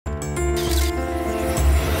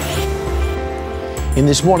In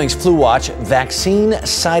this morning's Flu Watch, vaccine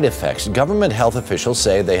side effects. Government health officials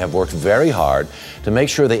say they have worked very hard to make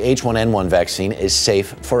sure the H1N1 vaccine is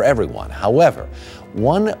safe for everyone. However,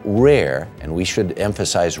 one rare, and we should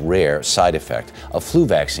emphasize rare, side effect of flu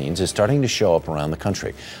vaccines is starting to show up around the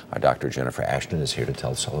country. Our Dr. Jennifer Ashton is here to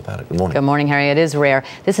tell us all about it. Good morning. Good morning, Harry. It is rare.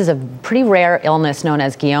 This is a pretty rare illness known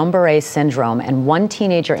as Gillian Barre Syndrome, and one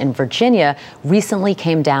teenager in Virginia recently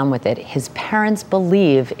came down with it. His parents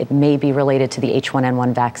believe it may be related to the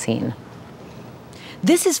H1N1 vaccine.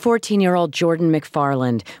 This is 14-year-old Jordan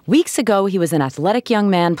McFarland. Weeks ago, he was an athletic young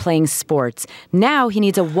man playing sports. Now he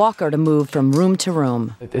needs a walker to move from room to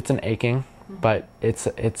room. It's an aching, but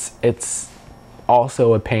it's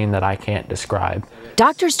also a pain that I can't describe.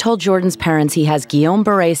 Doctors told Jordan's parents he has Gillian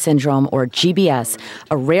Barre Syndrome, or GBS,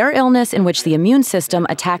 a rare illness in which the immune system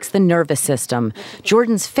attacks the nervous system.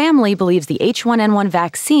 Jordan's family believes the H1N1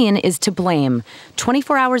 vaccine is to blame.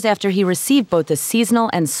 24 hours after he received both the seasonal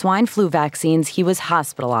and swine flu vaccines, he was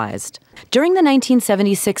hospitalized. During the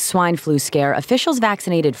 1976 swine flu scare, officials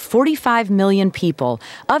vaccinated 45 million people.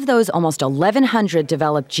 Of those, almost 1,100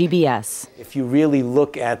 developed GBS. If you really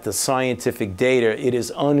look at the scientific data, it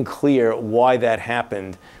is unclear why that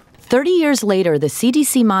happened. 30 years later, the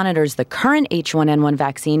CDC monitors the current H1N1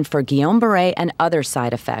 vaccine for Gillian Barre and other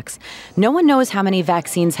side effects. No one knows how many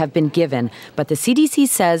vaccines have been given, but the CDC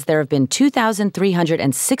says there have been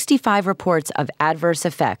 2,365 reports of adverse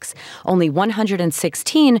effects. Only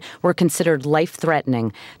 116 were considered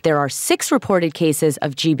life-threatening. There are 6 reported cases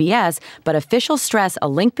of GBS, but officials stress a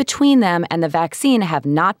link between them and the vaccine have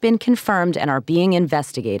not been confirmed and are being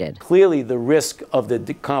investigated. Clearly, the risk of the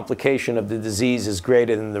complication of the disease is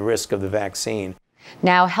greater than the risk of the vaccine.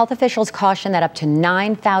 Now, health officials caution that up to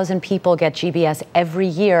 9,000 people get GBS every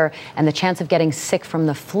year, and the chance of getting sick from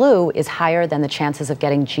the flu is higher than the chances of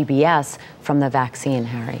getting GBS from the vaccine,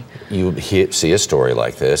 Harry. You see a story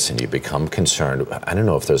like this and you become concerned. I don't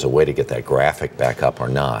know if there's a way to get that graphic back up or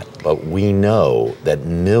not, but we know that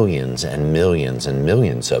millions and millions and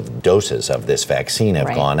millions of doses of this vaccine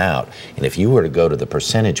have gone out. And if you were to go to the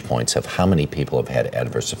percentage points of how many people have had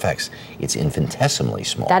adverse effects, it's infinitesimally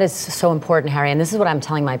small. That is so important, Harry, and this is what I'm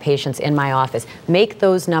telling my patients in my office. Make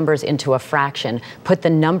those numbers into a fraction. Put the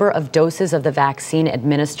number of doses of the vaccine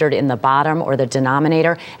administered in the bottom or the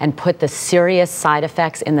denominator, and put the serious side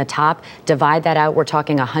effects in the top. Divide that out. We're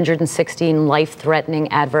talking 116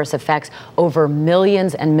 life-threatening adverse effects over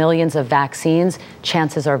millions and millions of vaccines.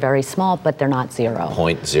 Chances are very small, but they're not zero.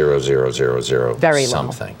 0.0000 very low.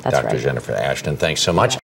 something. That's Dr. right. Jennifer Ashton, thanks so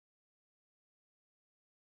much.